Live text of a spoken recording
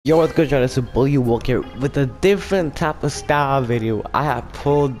Yo, what's good, y'all? It's your boy Uwoke here with a different type of style video. I have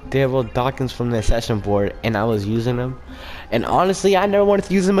pulled DARRYL Dawkins from the session board and I was using them, and honestly I never wanted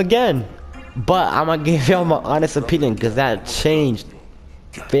to use them again, but I'm gonna give y'all my honest opinion because that changed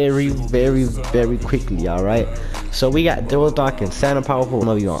very quickly. Alright, so we got DARRYL Dawkins, sound powerful. I'm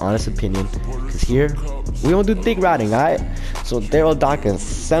gonna give you an honest opinion because here we don't do thick routing. Alright, so DARRYL Dawkins,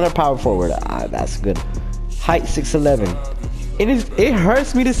 center power forward. That's good. Height 6'11". It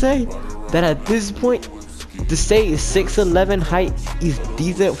hurts me to say that at this point, to say 6'11" height is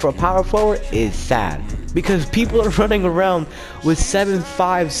decent for a power forward is sad, because people are running around with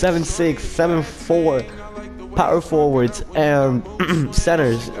 7'5", 7'6", 7'4" power forwards and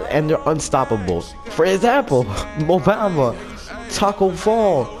centers, and they're unstoppable. For example, Obama, Taco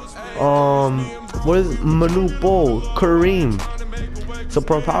Fall, what is Manu Bol, Kareem. So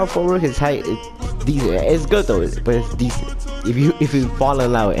for a power forward, his height is decent. It's good though, but it's decent. If you fall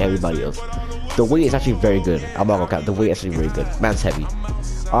in line with everybody else, the weight is actually very good. I'm not gonna count. The weight is actually very good. Man's heavy.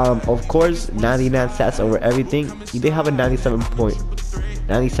 Of course, 99 stats over everything. He did have a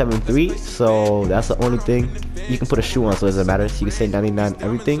 97.3, so that's the only thing. You can put a shoe on, so it doesn't matter. So you can say 99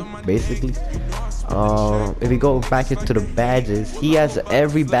 everything, basically. If you go back into the badges, he has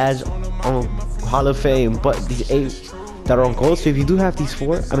every badge on Hall of Fame, but these 8 that are on gold. So if you do have these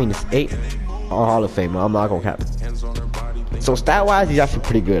 4, I mean it's 8 on Hall of Fame. I'm not gonna cap. So stat wise, he's actually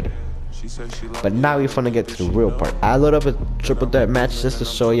pretty good. But now we're gonna get to the real part. I loaded up a triple threat match just to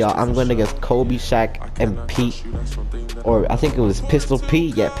show y'all. I'm going against Kobe, Shaq, and Pete, or I think it was Pistol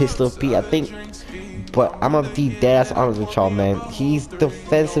Pete. Yeah, Pistol Pete, I think. But I'm gonna be dead ass honest with y'all, man. He's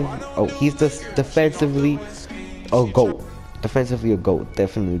defensive. Oh, he's just defensively a GOAT. Defensively a GOAT.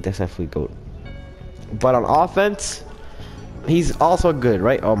 Definitely GOAT. But on offense, he's also good,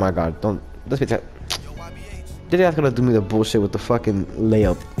 right? Oh my God, don't. Let's be that. They're not gonna do me the bullshit with the fucking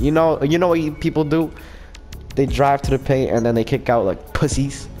layup. You know what people do? They drive to the paint and then they kick out like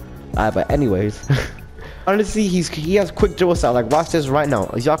pussies. But anyways, honestly, he has quick dribble style. Like watch this right now.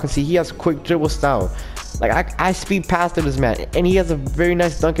 As y'all can see, he has quick dribble style. Like I speed past this man, and he has a very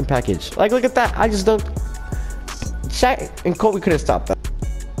nice dunking package. Like look at that. I just dunked. Shaq and Kobe couldn't stop that.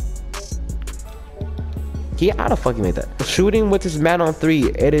 How the fuck he made that? Shooting with his man on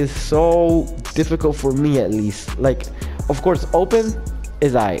 3, it is so difficult for me, at least. Like, of course, open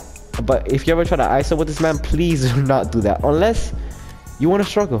is aight, but if you ever try to ISO with this man, please do not do that. Unless you want to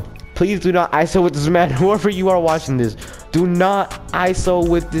struggle, please do not ISO with this man. Whoever you are watching this, do not ISO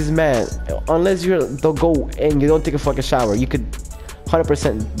with this man. Unless you're the GOAT and you don't take a fucking shower, you could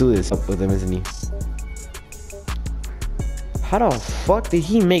 100% do this with him, isn't he? How the fuck did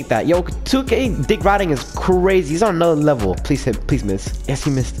he make that? Yo, 2K dick riding is crazy. He's on another level. Please hit, please miss. Yes,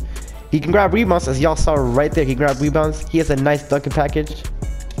 he missed. He can grab rebounds, as y'all saw right there. He can grab rebounds. He has a nice dunking package.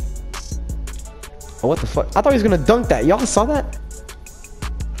 Oh, what the fuck? I thought he was gonna dunk that. Y'all saw that?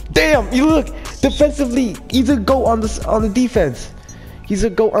 Damn, you look defensively. He's a GOAT on the defense. He's a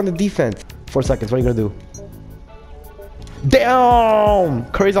GOAT on the defense. 4 seconds. What are you gonna do? Damn!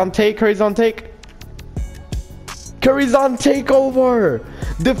 Curry's on take. Curry's on take. Curry's on takeover!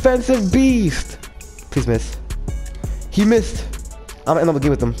 Defensive beast! Please miss. He missed. I'm gonna end up the game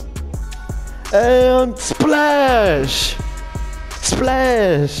with him. And splash!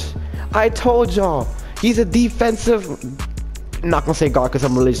 Splash! I told y'all. He's a defensive... I'm not gonna say guard because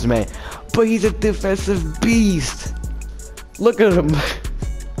I'm a religious man. But he's a defensive beast. Look at him.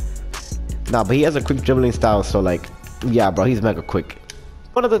 Nah, but he has a quick dribbling style, so like... Yeah, bro, he's mega quick.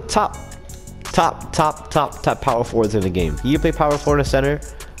 One of the top power forwards in the game. You play power forward in the center,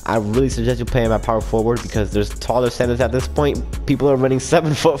 I really suggest you play him at power forward because there's taller centers at this point. People are running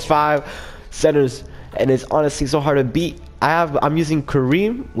 7'5" centers, and it's honestly so hard to beat. I'm using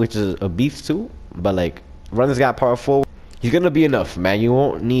Kareem, which is a beast too, but like run this guy power forward, he's gonna be enough, man. You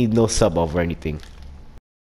won't need no sub over anything.